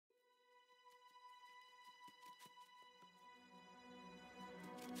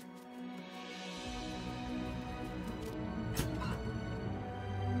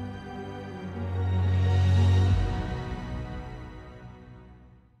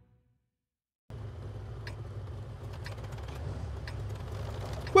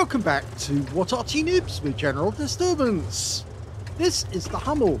Welcome back to What Arty Noobs with General Disturbance. This is the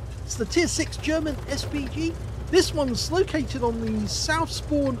Hummel. It's the Tier 6 German SPG. This one's located on the south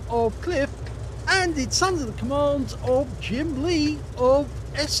spawn of Cliff, and it's under the command of Jim Lee of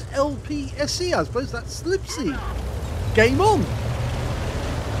SLPSE. I suppose that's SLPSE. Game on!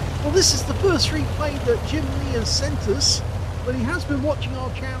 Well, this is the first replay that Jim Lee has sent us, but he has been watching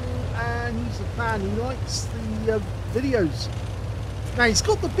our channel and he's a fan. He likes the videos. Now, he's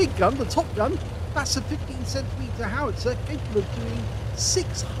got the big gun, the top gun. That's a 15cm howitzer capable of doing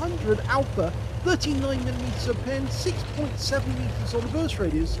 600 alpha, 39mm of pen, 6.7 meters on the burst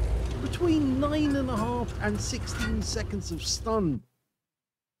radius, between 9.5 and 16 seconds of stun.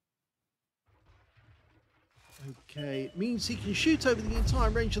 Okay, it means he can shoot over the entire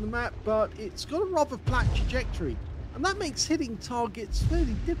range of the map, but it's got a rather flat trajectory, and that makes hitting targets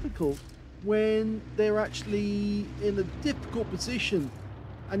fairly difficult when they're actually in a difficult position.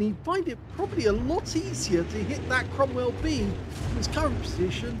 And he'd find it probably a lot easier to hit that Cromwell B in his current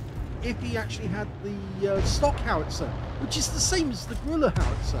position if he actually had the stock howitzer, which is the same as the Guerrilla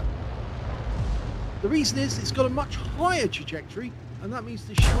howitzer. The reason is it's got a much higher trajectory, and that means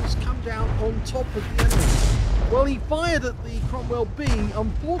the shells come down on top of the enemy. Well, he fired at the Cromwell B.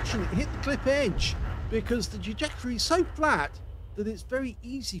 Unfortunately, it hit the cliff edge because the trajectory is so flat that it's very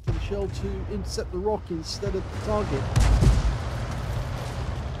easy for the shell to intercept the rock instead of the target.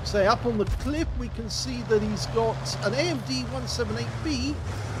 So up on the cliff, we can see that he's got an AMD 178B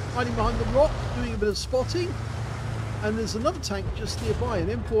hiding behind the rock, doing a bit of spotting. And there's another tank just nearby, an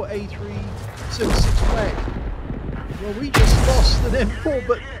M4A3 76 Weg. Well, we just lost an M4,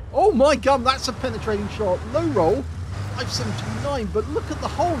 but oh my gun, that's a penetrating shot. Low roll, 579, but look at the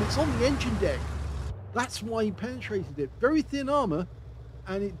hole, it's on the engine deck. That's why he penetrated it. Very thin armor,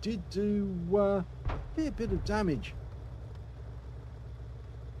 and it did do a fair bit of damage.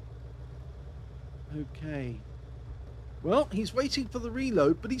 Okay. Well, he's waiting for the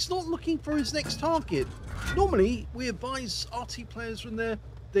reload, but he's not looking for his next target. Normally, we advise RT players when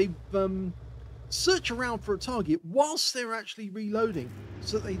they search around for a target whilst they're actually reloading,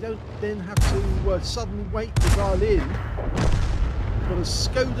 so that they don't then have to suddenly wait to dial in. Got a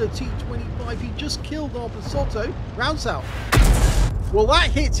Skoda T25. He just killed our Basotto. Rounds out. Well,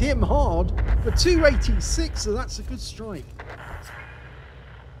 that hit him hard for 286, so that's a good strike.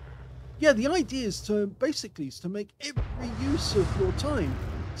 Yeah, the idea is to basically make every use of your time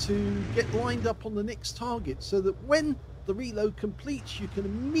to get lined up on the next target, so that when the reload completes, you can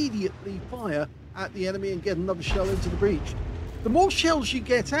immediately fire at the enemy and get another shell into the breach. The more shells you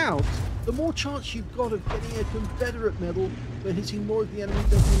get out, the more chance you've got of getting a Confederate medal for hitting more of the enemy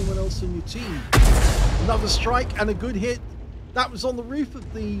than anyone else on your team. Another strike and a good hit. That was on the roof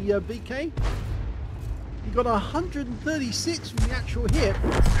of the BK. He got 136 from the actual hit,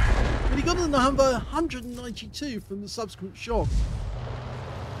 but he got another 192 from the subsequent shot.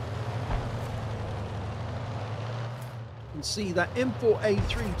 You can see that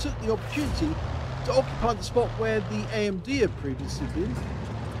M4A3 took the opportunity to occupy the spot where the AMD had previously been.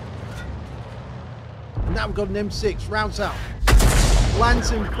 And now we've got an M6, rounds out.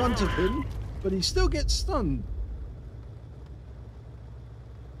 Lands in front of him, but he still gets stunned.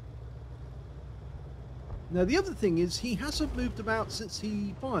 Now, the other thing is he hasn't moved about since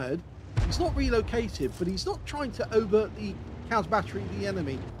he fired. He's not relocated, but he's not trying to overtly counter-battery the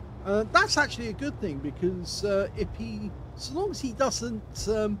enemy. That's actually a good thing, because so long as he doesn't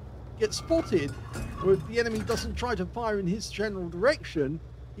get spotted, or if the enemy doesn't try to fire in his general direction,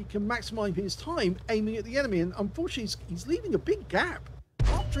 he can maximize his time aiming at the enemy. And unfortunately, he's leaving a big gap.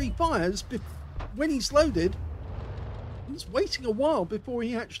 After he fires, when he's loaded, he's waiting a while before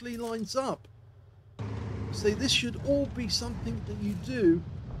he actually lines up. So this should all be something that you do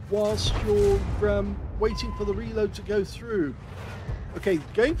whilst you're waiting for the reload to go through. Okay,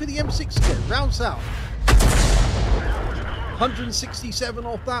 going for the M6 again, rounds out. 167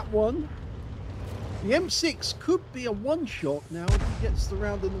 off that one. The M6 could be a one-shot now if he gets the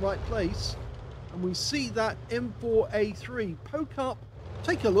round in the right place. And we see that M4A3 poke up,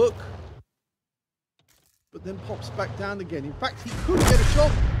 take a look, but then pops back down again. In fact, he could get a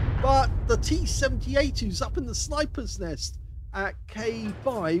shot, but the T78, who's up in the sniper's nest at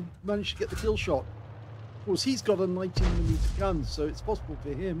K5, managed to get the kill shot. Of course, he's got a 19mm gun, so it's possible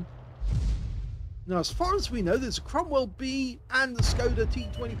for him. Now, as far as we know, there's a Cromwell B and the Skoda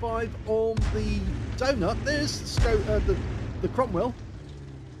T25 on the donut. There's the Cromwell.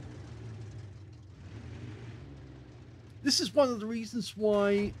 This is one of the reasons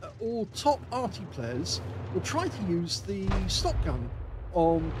why all top Arty players will try to use the stock gun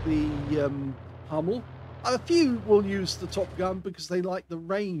on the Hummel, A few will use the top gun because they like the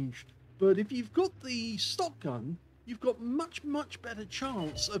range, but if you've got the stock gun, you've got much better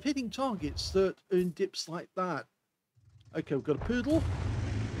chance of hitting targets that are in dips like that. Okay, we've got a poodle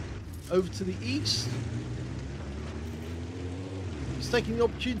over to the east. He's taking the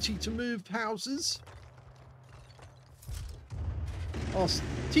opportunity to move houses. Our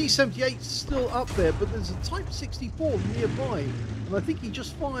T-78 is still up there, but there's a Type 64 nearby, and I think he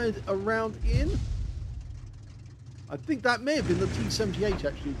just fired a round in. I think that may have been the T-78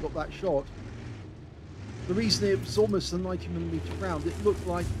 actually got that shot. The reason it was almost a 90mm round, it looked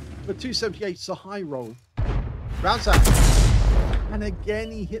like the T-78 it's a high roll. Rounds out. And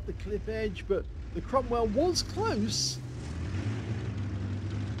again he hit the cliff edge, but the Cromwell was close.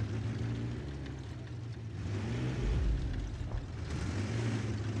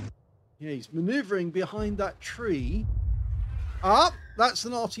 Yeah, he's maneuvering behind that tree. Ah, that's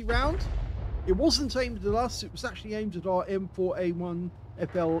an Arty round. It wasn't aimed at us, it was actually aimed at our M4A1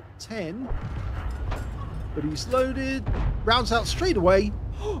 FL10. But he's loaded, rounds out straight away.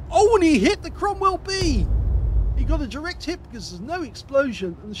 Oh, and he hit the Cromwell B! He got a direct hit because there's no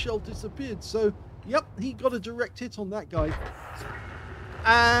explosion and the shell disappeared. So, yep, he got a direct hit on that guy.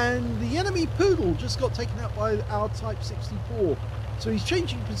 And the enemy poodle just got taken out by our Type 64. So he's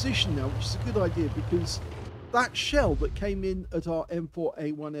changing position now, which is a good idea because that shell that came in at our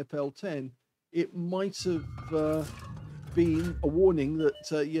M4A1 FL10, it might have been a warning that,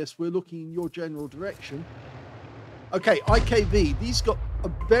 yes, we're looking in your general direction. Okay, IKV, these got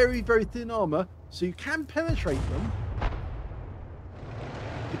a very thin armor, so you can penetrate them.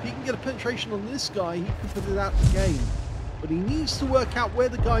 If he can get a penetration on this guy, he can put it out the game. But he needs to work out where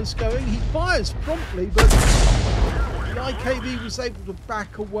the guy's going. He fires promptly, but the IKV was able to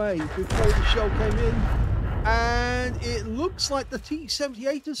back away before the shell came in. And it looks like the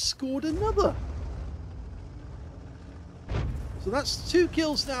T-78 has scored another. So that's 2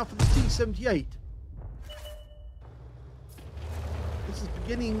 kills now for the T-78. This is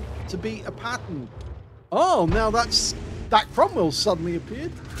beginning to be a pattern. Oh, now that Cromwell suddenly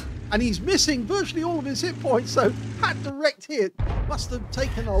appeared. And he's missing virtually all of his hit points, so that direct hit must have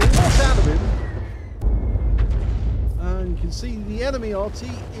taken a lot out of him. And you can see the enemy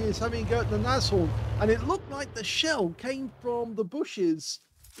Arty is having a go at the Nashorn. And it looked like the shell came from the bushes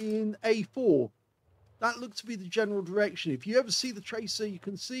in A4. That looked to be the general direction. If you ever see the tracer, you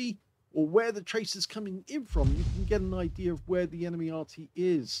can see, or where the tracer's coming in from, you can get an idea of where the enemy Arty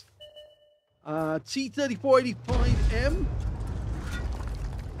is. T-3485M.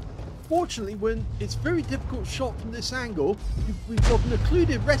 Fortunately, when it's very difficult shot from this angle, we've got an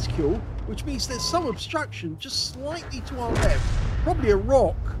occluded reticule, which means there's some obstruction just slightly to our left. Probably a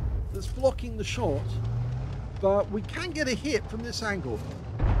rock that's blocking the shot. But we can get a hit from this angle.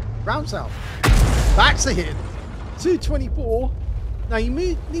 Rounds out. That's a hit. 224. Now he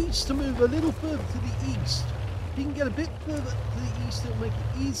needs to move a little further to the east. If he can get a bit further to the east, it'll make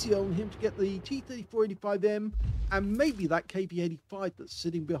it easier on him to get the T-3485M and maybe that KV-85 that's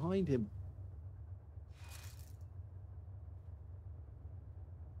sitting behind him.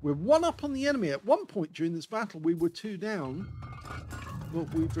 We're 1 up on the enemy. At one point during this battle, we were 2 down,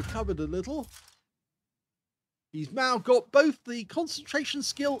 but we've recovered a little. He's now got both the concentration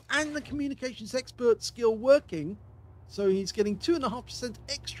skill and the communications expert skill working. So he's getting 2.5%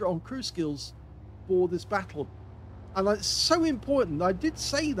 extra on crew skills for this battle. And it's so important. I did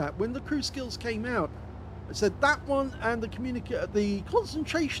say that when the crew skills came out. I said that one and the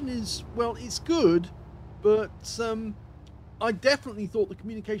concentration is, well, it's good. But I definitely thought the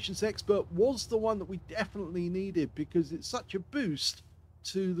communications expert was the one that we definitely needed because it's such a boost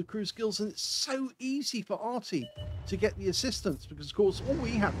to the crew skills, and it's so easy for Arty to get the assistance because of course all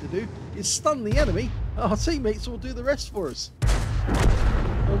we have to do is stun the enemy. Our teammates will do the rest for us.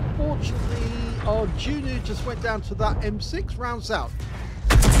 Unfortunately, our junior just went down to that M6. Rounds out,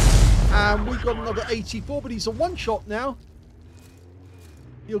 and we've got another 84, but he's a one-shot now.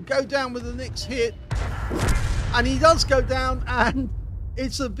 He'll go down with the next hit, and he does go down, and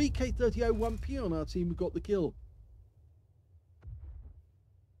it's a VK3001P on our team who got the kill.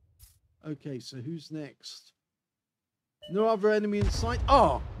 Okay, so who's next? No other enemy in sight.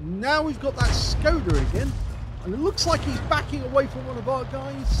 Ah, now we've got that Skoda again. And it looks like he's backing away from one of our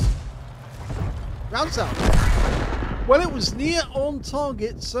guys. Rounds out. Well, it was near on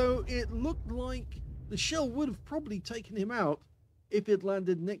target, so it looked like the shell would have probably taken him out if it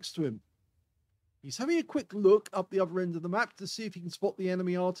landed next to him. He's having a quick look up the other end of the map to see if he can spot the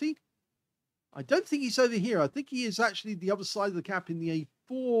enemy Arty. I don't think he's over here. I think he is actually the other side of the cap in the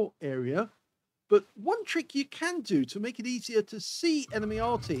A4 area. But one trick you can do to make it easier to see enemy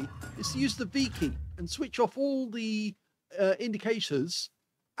Arty is to use the V key and switch off all the indicators,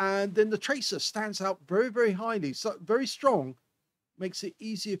 and then the tracer stands out very, very highly, so very strong, makes it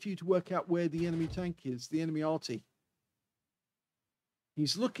easier for you to work out where the enemy tank is, the enemy Arty.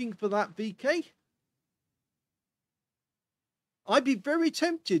 He's looking for that VK. I'd be very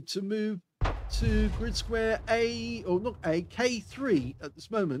tempted to move to grid square A, or not A, K3 at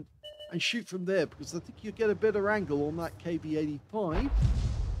this moment, and shoot from there, because I think you get a better angle on that KB85.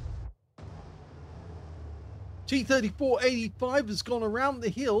 T-3485 has gone around the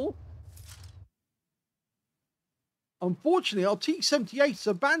hill. Unfortunately, our T-78 has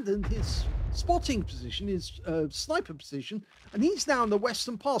abandoned his spotting position, his sniper position, and he's now in the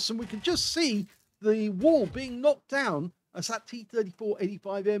western pass, and we can just see the wall being knocked down as that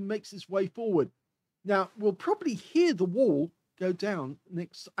T-3485M makes its way forward. Now, we'll probably hear the wall go down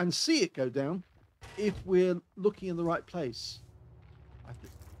next and see it go down if we're looking in the right place.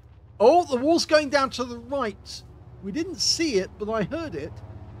 Oh, the wall's going down to the right. We didn't see it, but I heard it.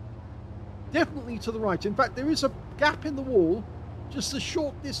 Definitely to the right. In fact, there is a gap in the wall just a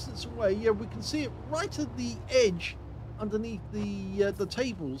short distance away. Yeah, we can see it right at the edge underneath the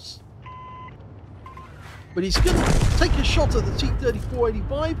tables. But he's going to take a shot at the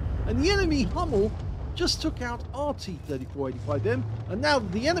T-3485, and the enemy Hummel just took out our T-3485M, and now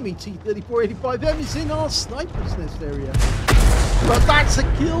the enemy T-3485M is in our sniper's nest area. But that's a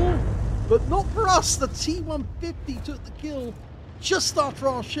kill, but not for us. The T-150 took the kill just after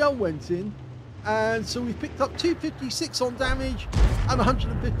our shell went in, and so we picked up 256 on damage and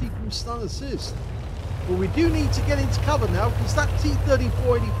 150 from stun assist. But we do need to get into cover now, because that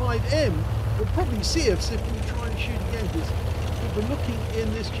T-3485M will probably see us if we try and shoot again, because we're looking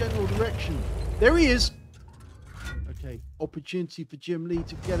in this general direction. There he is. Okay, opportunity for Jim Lee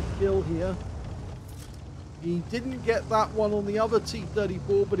to get a kill here. He didn't get that one on the other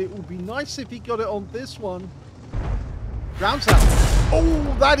T-34, but it would be nice if he got it on this one. Rounds out.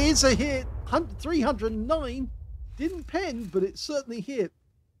 Oh, that is a hit. 309. Didn't pen, but it certainly hit.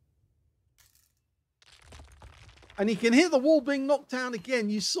 And you can hear the wall being knocked down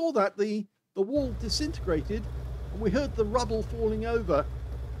again. You saw that the wall disintegrated, and we heard the rubble falling over.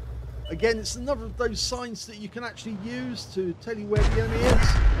 Again, it's another of those signs that you can actually use to tell you where the enemy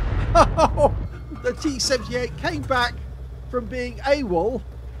is. The T-78 came back from being AWOL,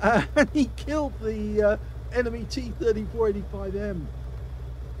 and he killed the enemy T-3485M.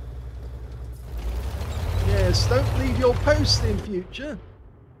 Yes, don't leave your post in future.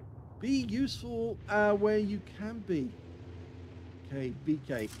 Be useful where you can be. Okay,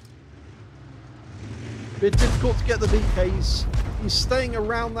 VK. Bit difficult to get the VKs. He's staying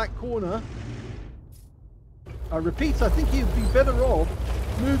around that corner. I repeat, I think he'd be better off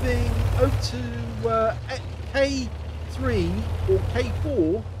moving over to K3 or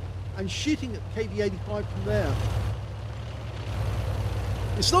K4 and shooting at KB85 from there.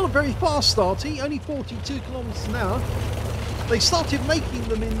 It's not a very fast Arty, only 42 kilometers an hour. They started making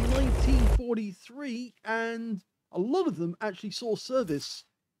them in 1943, and a lot of them actually saw service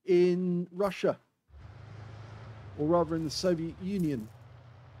in Russia, or rather in the Soviet Union.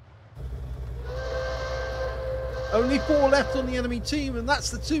 Only 4 left on the enemy team, and that's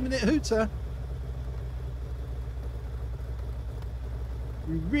the 2-minute hooter.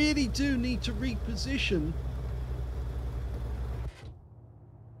 We really do need to reposition.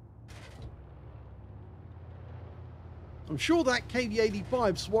 I'm sure that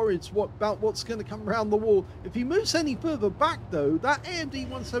KV-85's worried about what's going to come around the wall. If he moves any further back, though, that AMD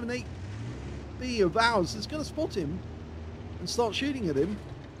 178B of ours is going to spot him and start shooting at him.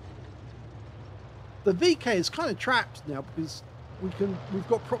 The VK is kind of trapped now because we've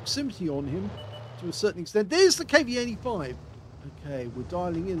got proximity on him to a certain extent. There's the KV-85. Okay, we're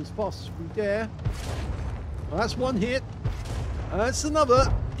dialing in as fast as we dare. Well, that's one hit. That's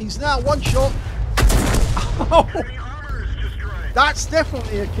another. He's now one shot. Oh, that's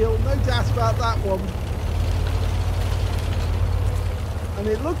definitely a kill, no doubt about that one. And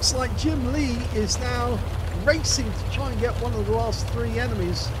it looks like Jim Lee is now racing to try and get one of the last 3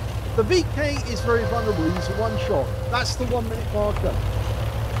 enemies. The VK is very vulnerable. He's a one shot. That's the 1-minute marker.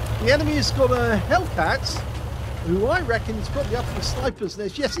 The enemy has got a Hellcat, who I reckon is probably up in the sniper's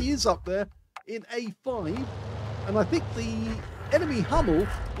nest. Yes, he is up there in A5. And I think the enemy Hummel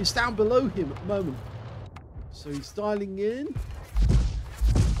is down below him at the moment. So he's dialing in.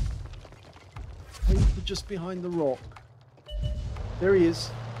 Paper just behind the rock. There he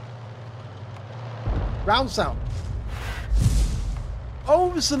is. Rounds out.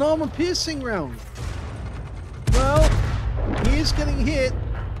 Oh, it's an armor-piercing round. Well, he is getting hit.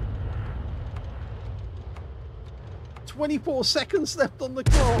 24 seconds left on the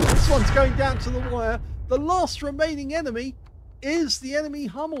clock. This one's going down to the wire. The last remaining enemy is the enemy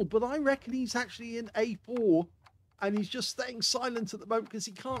Hummel, but I reckon he's actually in A4 and he's just staying silent at the moment because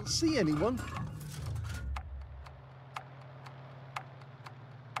he can't see anyone.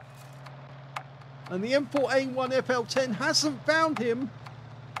 And the M4A1 FL10 hasn't found him,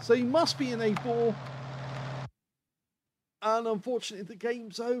 so he must be in A4. And unfortunately, the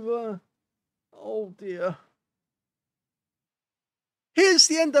game's over. Oh dear. Here's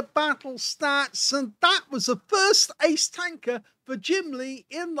the end of battle stats, and that was the first ace tanker for Jim Lee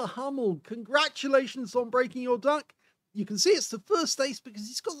in the Hummel. Congratulations on breaking your duck. You can see it's the first ace because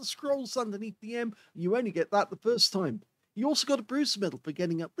he's got the scrolls underneath the M. You only get that the first time. He also got a Bruiser medal for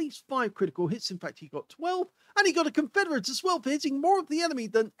getting at least 5 critical hits. In fact, he got 12, and he got a Confederate as well for hitting more of the enemy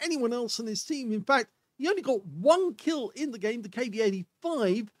than anyone else on his team. In fact, he only got 1 kill in the game, the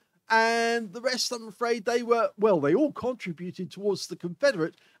KV-85, and the rest, I'm afraid, they all contributed towards the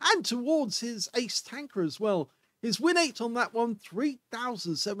Confederate and towards his ace tanker as well. His win rate on that one,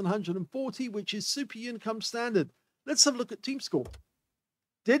 3,740, which is super Unicum standard. Let's have a look at team score.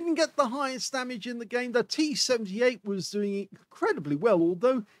 Didn't get the highest damage in the game. The T-78 was doing incredibly well,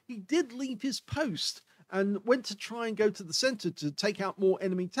 although he did leave his post and went to try and go to the center to take out more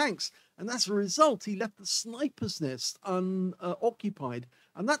enemy tanks. And as a result, he left the sniper's nest unoccupied.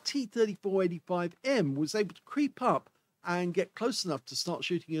 And that T-3485M was able to creep up and get close enough to start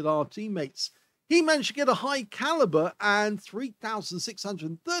shooting at our teammates. He managed to get a high caliber and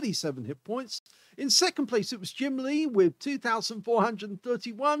 3,637 hit points. In second place, it was Jim Lee with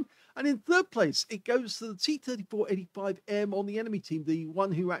 2,431. And in third place, it goes to the T-3485M on the enemy team, the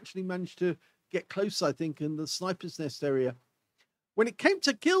one who actually managed to get close, I think, in the sniper's nest area. When it came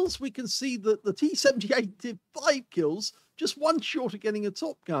to kills, we can see that the T-78 did 5 kills, just 1 short of getting a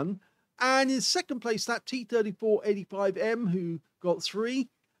Top Gun. And in second place, that T-3485M, who got 3.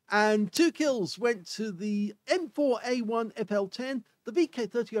 And 2 kills went to the M4A1 FL10, the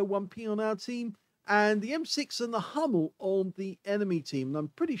VK3001P on our team, and the M6 and the Hummel on the enemy team. And I'm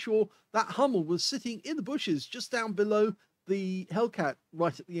pretty sure that Hummel was sitting in the bushes just down below the Hellcat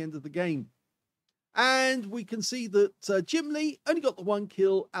right at the end of the game. And we can see that Jim Lee only got the 1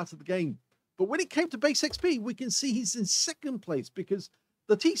 kill out of the game. But when it came to base XP, we can see he's in second place because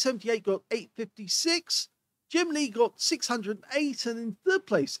the T-78 got 856, Jim Lee got 608, and in third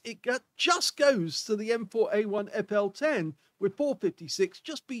place, it just goes to the M4A1 FL10 with 456,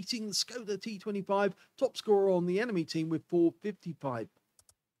 just beating the Skoda T25 top scorer on the enemy team with 455.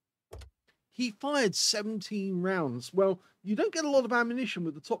 He fired 17 rounds. Well, you don't get a lot of ammunition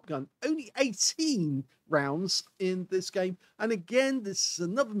with the Top Gun. Only 18 rounds in this game. And again, this is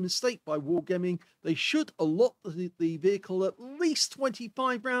another mistake by Wargaming. They should allot the vehicle at least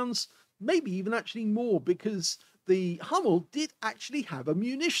 25 rounds, maybe even actually more, because the Hummel did actually have a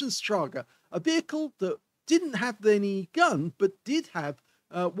munitions charger, a vehicle that didn't have any gun, but did have,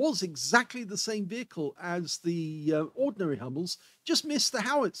 was exactly the same vehicle as the ordinary Hummels, just missed the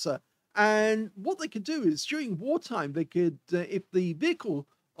howitzer. And what they could do is during wartime, they could, if the vehicle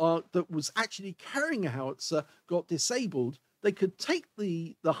that was actually carrying a howitzer got disabled, they could take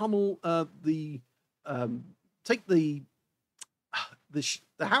the Hummel, take the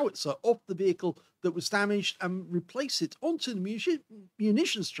howitzer off the vehicle that was damaged and replace it onto the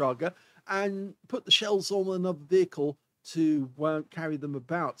munitions charger and put the shells on another vehicle to carry them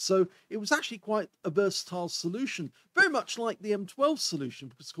about. So it was actually quite a versatile solution, very much like the M12 solution,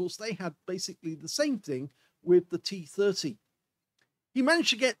 because of course they had basically the same thing with the T30. He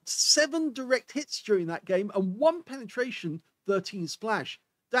managed to get 7 direct hits during that game and 1 penetration, 13 splash.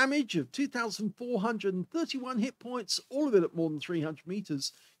 Damage of 2,431 hit points, all of it at more than 300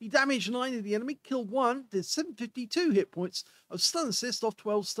 meters. He damaged 9 of the enemy, killed 1, did 752 hit points of stun assist off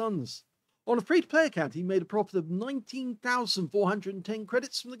 12 stuns. On a free-to-play account, he made a profit of 19,410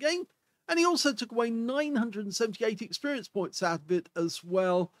 credits from the game, and he also took away 978 experience points out of it as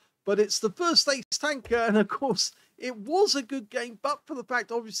well. But it's the first ace tanker, and of course, it was a good game, but for the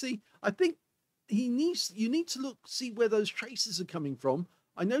fact, obviously, I think you need to see where those traces are coming from.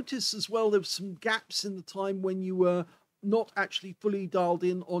 I noticed as well there were some gaps in the time when you were not actually fully dialed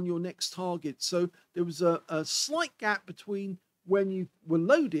in on your next target. So there was a slight gap between when you were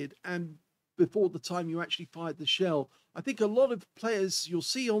loaded and before the time you actually fired the shell. I think a lot of players you'll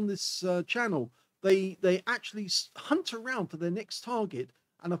see on this channel, they actually hunt around for their next target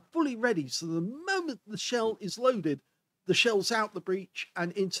and are fully ready. So the moment the shell is loaded, the shell's out the breach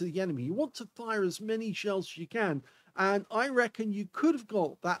and into the enemy. You want to fire as many shells as you can. And I reckon you could have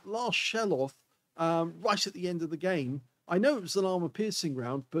got that last shell off right at the end of the game. I know it was an armor piercing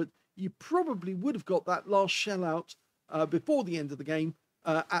round, but you probably would have got that last shell out before the end of the game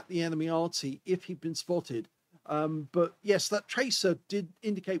at the enemy Arty if he'd been spotted. But yes, that tracer did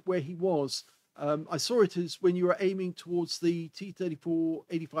indicate where he was. I saw it as when you were aiming towards the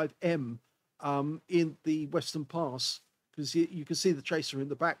T-3485M in the Western Pass, because you can see the tracer in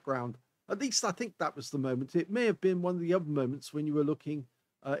the background. At least I think that was the moment. It may have been one of the other moments when you were looking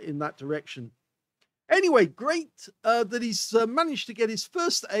in that direction. Anyway, great that he's managed to get his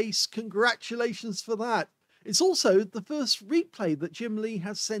first ace. Congratulations for that. It's also the first replay that Jim Lee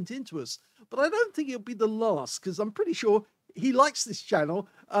has sent in to us, but I don't think it'll be the last, because I'm pretty sure he likes this channel.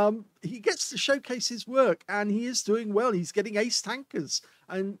 He gets to showcase his work, and he is doing well. He's getting ace tankers,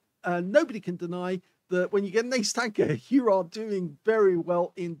 and nobody can deny that when you get an ace tanker, you are doing very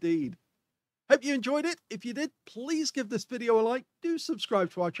well indeed. Hope you enjoyed it. If you did, please give this video a like. Do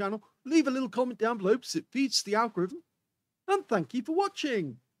subscribe to our channel. Leave a little comment down below because it feeds the algorithm. And thank you for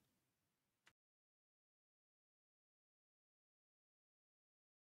watching.